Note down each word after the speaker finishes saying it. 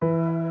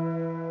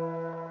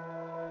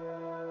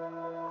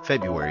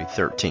February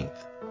 13th.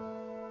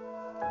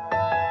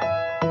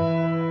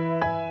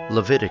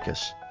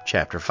 Leviticus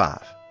chapter 5.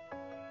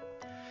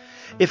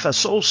 If a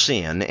soul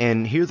sin,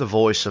 and hear the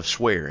voice of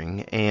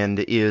swearing, and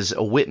is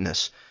a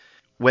witness,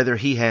 whether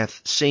he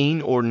hath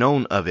seen or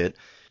known of it,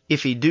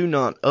 if he do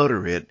not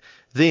utter it,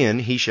 then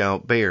he shall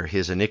bear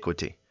his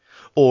iniquity.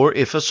 Or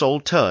if a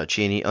soul touch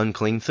any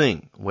unclean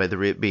thing,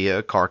 whether it be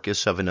a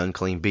carcass of an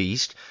unclean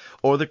beast,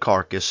 or the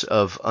carcass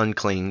of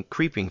unclean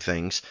creeping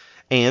things,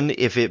 and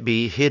if it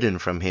be hidden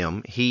from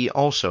him, he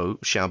also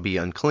shall be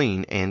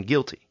unclean and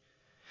guilty.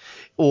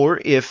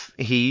 Or if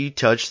he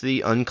touch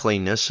the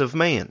uncleanness of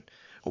man,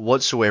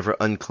 whatsoever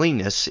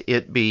uncleanness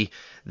it be,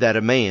 that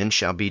a man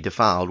shall be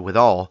defiled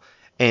withal,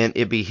 and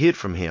it be hid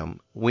from him,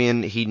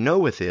 when he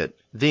knoweth it,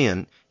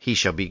 then he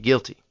shall be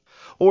guilty.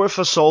 Or if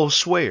a soul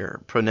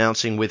swear,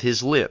 pronouncing with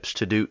his lips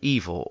to do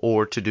evil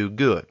or to do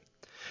good,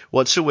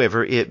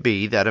 whatsoever it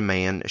be that a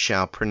man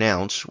shall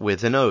pronounce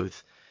with an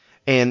oath,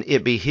 and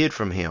it be hid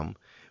from him,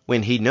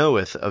 when he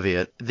knoweth of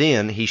it,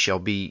 then he shall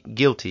be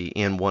guilty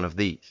in one of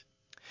these.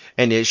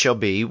 And it shall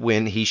be,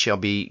 when he shall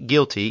be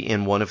guilty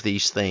in one of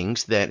these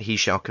things, that he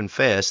shall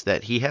confess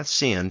that he hath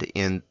sinned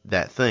in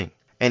that thing.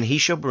 And he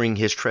shall bring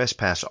his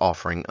trespass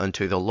offering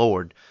unto the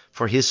Lord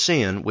for his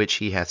sin which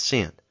he hath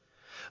sinned,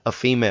 a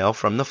female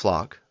from the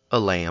flock, a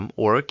lamb,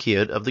 or a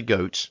kid of the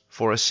goats,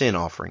 for a sin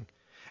offering.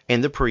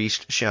 And the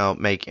priest shall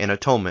make an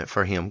atonement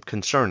for him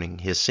concerning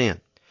his sin.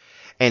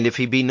 And if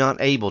he be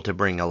not able to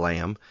bring a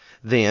lamb,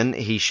 then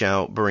he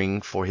shall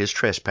bring for his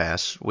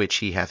trespass which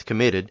he hath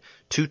committed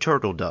 2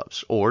 turtle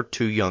doves, or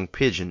 2 young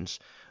pigeons,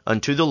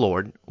 unto the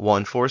Lord,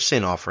 one for a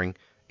sin offering,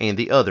 and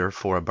the other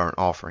for a burnt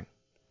offering.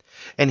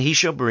 And he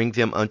shall bring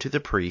them unto the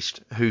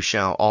priest, who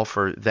shall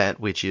offer that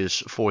which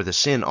is for the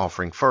sin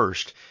offering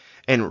first,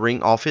 and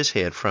wring off his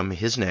head from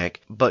his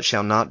neck, but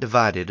shall not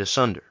divide it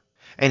asunder.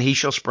 And he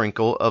shall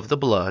sprinkle of the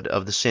blood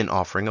of the sin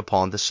offering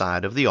upon the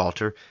side of the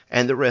altar,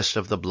 and the rest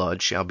of the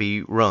blood shall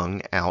be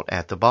wrung out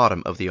at the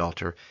bottom of the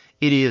altar.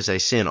 It is a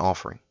sin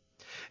offering.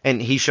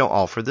 And he shall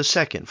offer the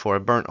second for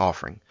a burnt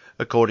offering,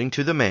 according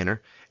to the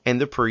manner,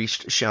 and the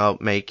priest shall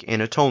make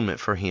an atonement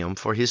for him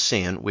for his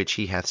sin which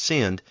he hath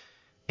sinned,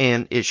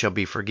 and it shall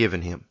be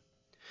forgiven him.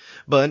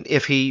 But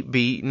if he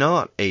be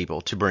not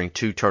able to bring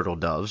 2 turtle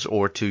doves,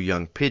 or 2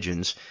 young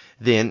pigeons,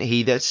 then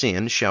he that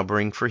sinned shall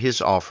bring for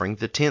his offering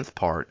the 10th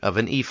part of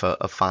an ephah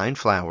of fine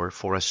flour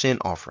for a sin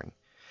offering.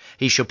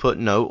 He shall put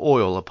no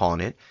oil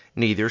upon it,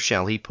 neither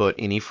shall he put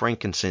any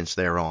frankincense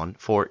thereon,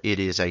 for it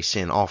is a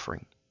sin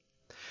offering.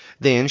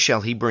 Then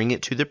shall he bring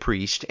it to the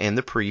priest, and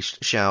the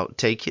priest shall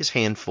take his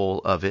handful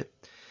of it,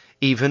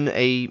 even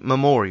a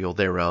memorial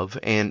thereof,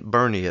 and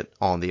burn it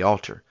on the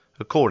altar,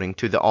 according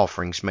to the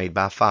offerings made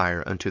by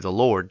fire unto the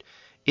Lord.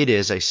 It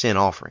is a sin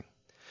offering.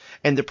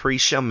 And the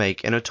priest shall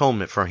make an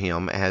atonement for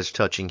him as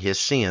touching his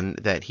sin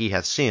that he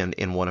hath sinned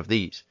in one of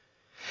these.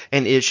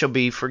 And it shall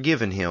be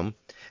forgiven him,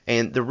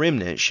 and the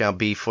remnant shall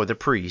be for the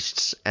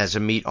priests as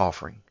a meat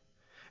offering.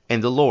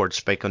 And the Lord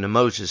spake unto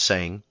Moses,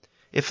 saying,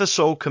 If a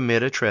soul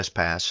commit a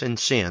trespass and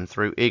sin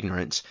through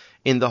ignorance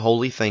in the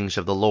holy things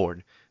of the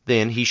Lord,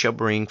 then he shall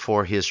bring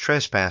for his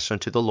trespass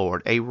unto the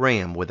Lord a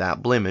ram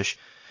without blemish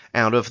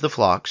out of the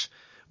flocks,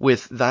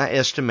 with thy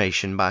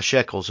estimation by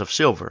shekels of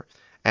silver,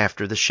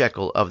 after the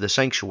shekel of the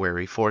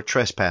sanctuary, for a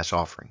trespass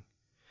offering.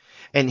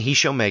 And he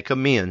shall make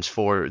amends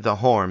for the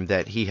harm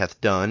that he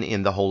hath done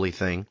in the holy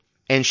thing,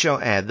 and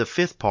shall add the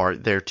 5th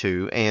part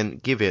thereto,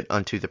 and give it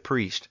unto the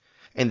priest.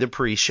 And the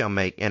priest shall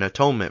make an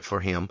atonement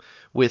for him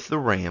with the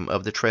ram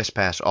of the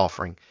trespass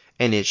offering,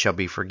 and it shall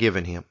be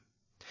forgiven him.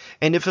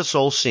 And if a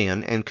soul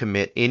sin and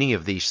commit any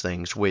of these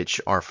things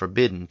which are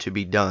forbidden to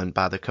be done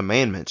by the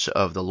commandments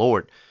of the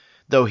Lord,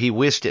 though he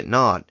wist it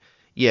not,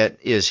 yet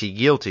is he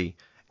guilty,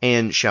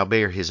 and shall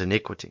bear his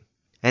iniquity.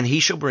 And he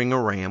shall bring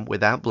a ram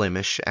without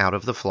blemish out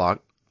of the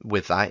flock,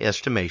 with thy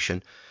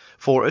estimation,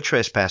 for a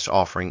trespass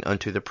offering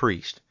unto the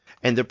priest.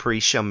 And the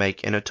priest shall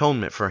make an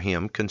atonement for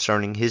him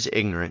concerning his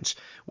ignorance,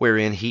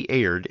 wherein he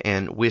erred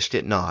and wist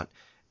it not,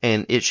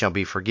 and it shall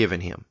be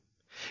forgiven him.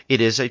 It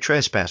is a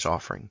trespass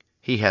offering.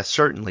 He hath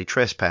certainly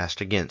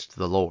trespassed against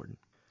the Lord.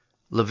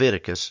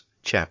 Leviticus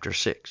chapter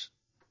 6.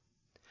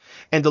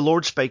 And the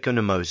Lord spake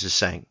unto Moses,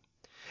 saying,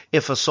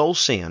 If a soul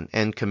sin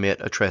and commit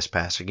a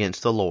trespass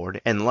against the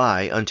Lord, and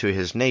lie unto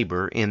his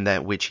neighbor in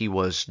that which he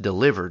was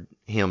delivered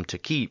him to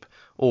keep,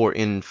 or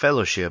in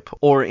fellowship,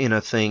 or in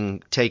a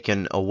thing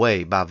taken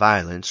away by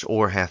violence,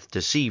 or hath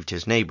deceived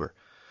his neighbor,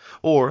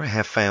 or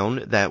hath found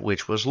that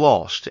which was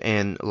lost,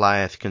 and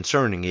lieth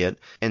concerning it,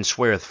 and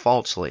sweareth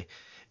falsely,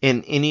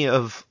 in any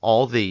of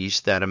all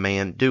these that a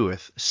man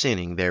doeth,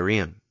 sinning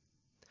therein,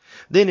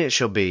 then it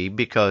shall be,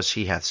 because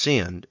he hath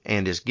sinned,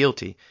 and is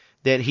guilty,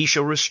 that he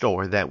shall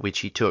restore that which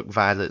he took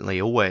violently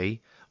away,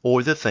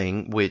 or the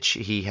thing which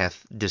he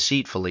hath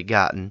deceitfully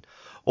gotten,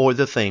 or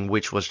the thing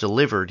which was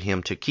delivered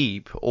him to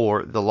keep,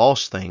 or the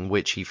lost thing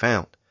which he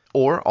found,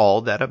 or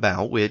all that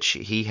about which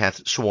he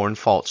hath sworn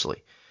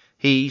falsely.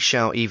 He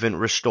shall even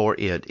restore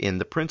it in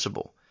the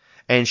principal,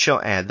 and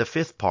shall add the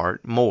 5th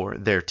part more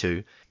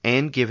thereto,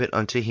 and give it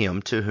unto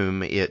him to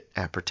whom it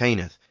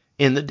appertaineth.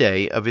 in the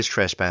day of his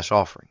trespass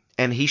offering.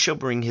 And he shall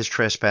bring his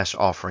trespass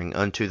offering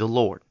unto the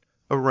Lord,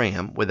 a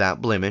ram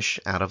without blemish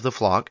out of the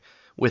flock,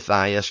 with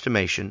thy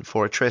estimation,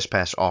 for a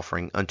trespass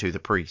offering unto the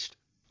priest.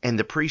 And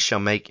the priest shall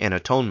make an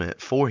atonement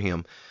for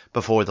him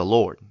before the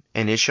Lord,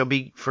 and it shall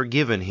be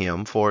forgiven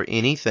him for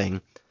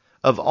anything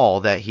of all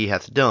that he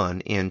hath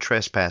done in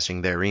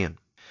trespassing therein.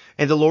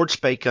 And the Lord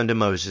spake unto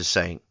Moses,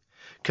 saying,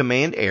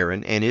 Command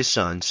Aaron and his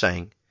sons,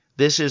 saying,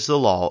 This is the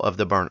law of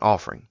the burnt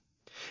offering.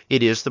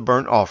 It is the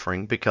burnt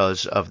offering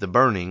because of the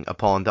burning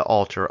upon the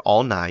altar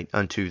all night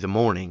unto the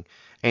morning,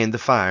 and the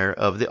fire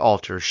of the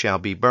altar shall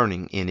be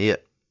burning in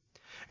it.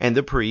 And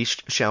the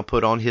priest shall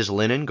put on his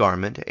linen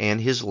garment,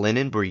 and his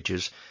linen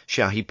breeches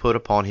shall he put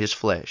upon his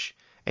flesh,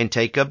 and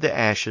take of the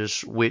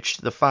ashes which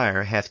the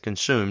fire hath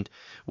consumed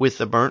with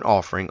the burnt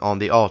offering on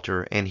the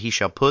altar, and he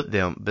shall put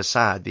them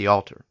beside the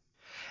altar.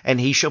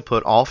 And he shall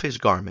put off his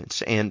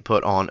garments, and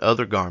put on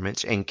other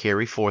garments, and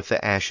carry forth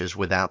the ashes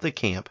without the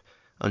camp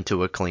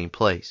unto a clean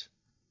place.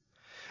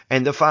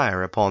 And the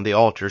fire upon the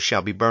altar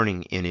shall be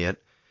burning in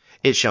it,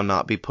 it shall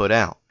not be put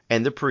out.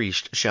 And the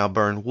priest shall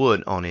burn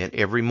wood on it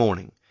every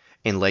morning,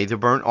 and lay the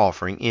burnt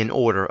offering in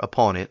order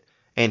upon it,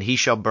 and he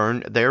shall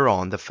burn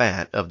thereon the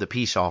fat of the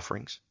peace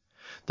offerings.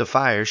 The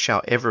fire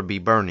shall ever be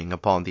burning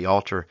upon the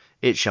altar,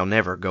 it shall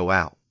never go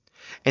out.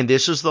 And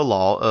this is the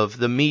law of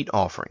the meat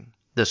offering.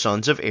 The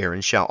sons of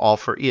Aaron shall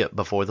offer it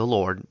before the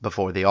Lord,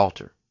 before the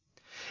altar.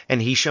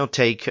 And he shall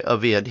take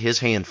of it his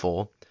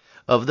handful,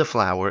 of the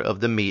flour of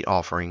the meat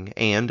offering,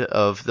 and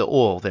of the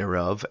oil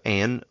thereof,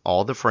 and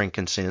all the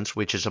frankincense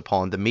which is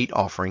upon the meat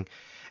offering,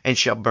 and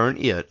shall burn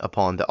it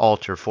upon the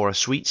altar for a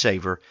sweet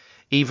savour,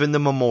 even the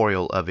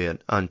memorial of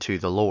it unto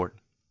the Lord.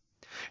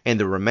 And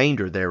the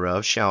remainder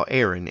thereof shall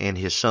Aaron and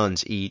his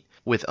sons eat,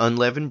 with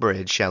unleavened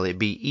bread shall it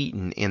be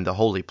eaten in the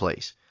holy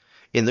place.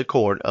 In the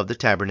court of the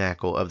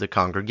tabernacle of the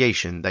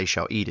congregation they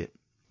shall eat it.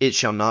 It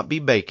shall not be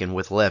baken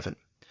with leaven.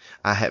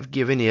 I have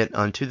given it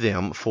unto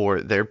them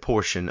for their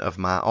portion of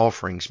my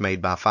offerings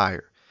made by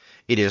fire.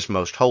 It is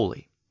most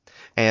holy,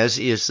 as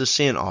is the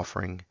sin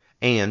offering,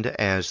 and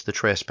as the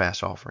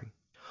trespass offering.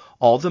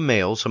 All the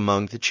males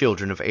among the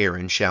children of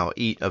Aaron shall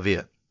eat of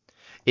it.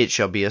 It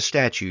shall be a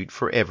statute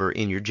forever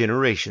in your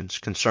generations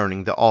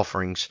concerning the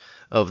offerings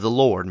of the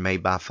Lord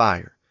made by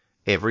fire.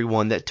 Every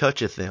one that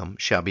toucheth them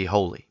shall be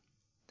holy.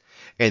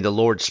 And the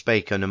Lord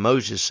spake unto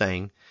Moses,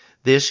 saying,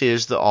 This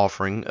is the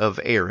offering of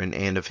Aaron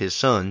and of his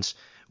sons,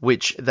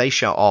 which they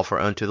shall offer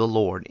unto the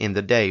Lord in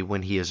the day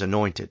when he is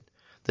anointed,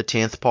 the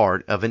 10th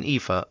part of an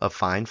ephah of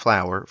fine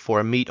flour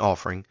for a meat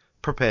offering,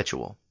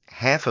 perpetual,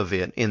 half of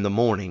it in the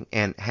morning,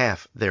 and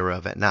half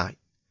thereof at night.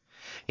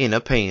 In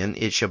a pan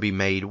it shall be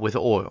made with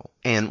oil,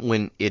 and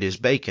when it is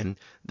baken,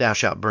 thou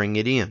shalt bring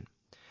it in.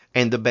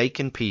 And the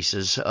baken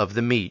pieces of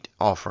the meat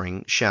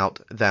offering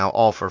shalt thou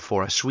offer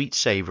for a sweet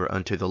savour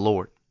unto the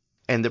Lord.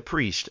 And the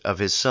priest of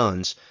his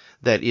sons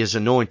that is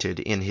anointed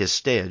in his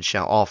stead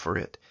shall offer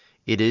it.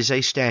 It is a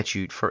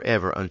statute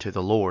forever unto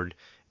the Lord.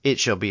 It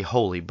shall be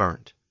wholly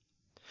burnt.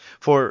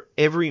 For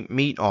every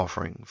meat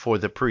offering for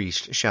the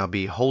priest shall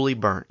be wholly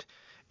burnt.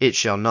 It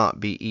shall not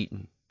be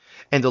eaten.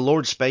 And the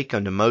Lord spake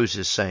unto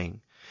Moses,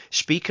 saying,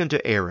 Speak unto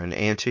Aaron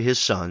and to his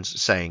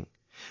sons, saying,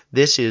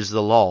 This is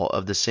the law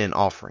of the sin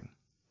offering.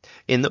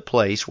 In the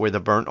place where the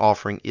burnt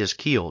offering is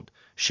killed,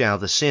 shall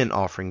the sin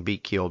offering be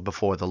killed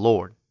before the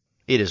Lord.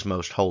 It is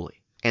most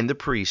holy. And the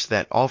priest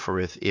that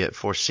offereth it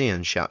for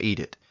sin shall eat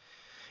it.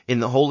 In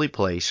the holy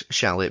place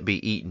shall it be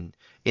eaten,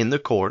 in the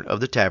court of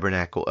the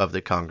tabernacle of the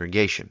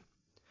congregation.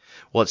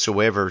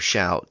 Whatsoever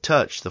shall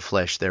touch the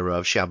flesh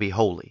thereof shall be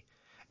holy.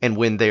 And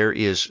when there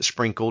is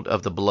sprinkled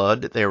of the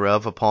blood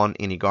thereof upon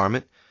any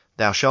garment,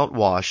 thou shalt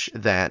wash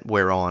that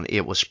whereon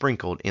it was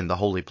sprinkled in the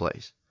holy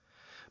place.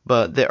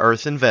 But the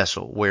earthen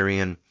vessel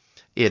wherein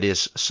it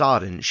is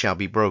sodden shall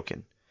be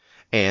broken.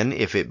 And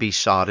if it be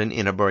sodden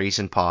in a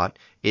brazen pot,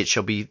 it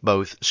shall be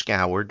both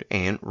scoured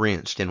and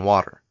rinsed in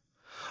water.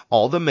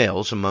 All the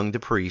males among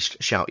the priests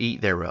shall eat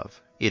thereof.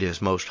 It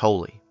is most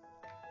holy.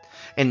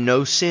 And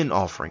no sin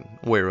offering,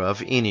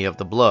 whereof any of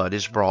the blood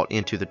is brought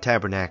into the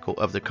tabernacle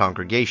of the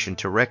congregation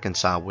to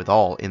reconcile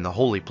withal in the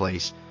holy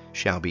place,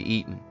 shall be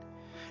eaten.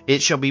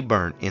 It shall be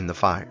burnt in the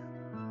fire.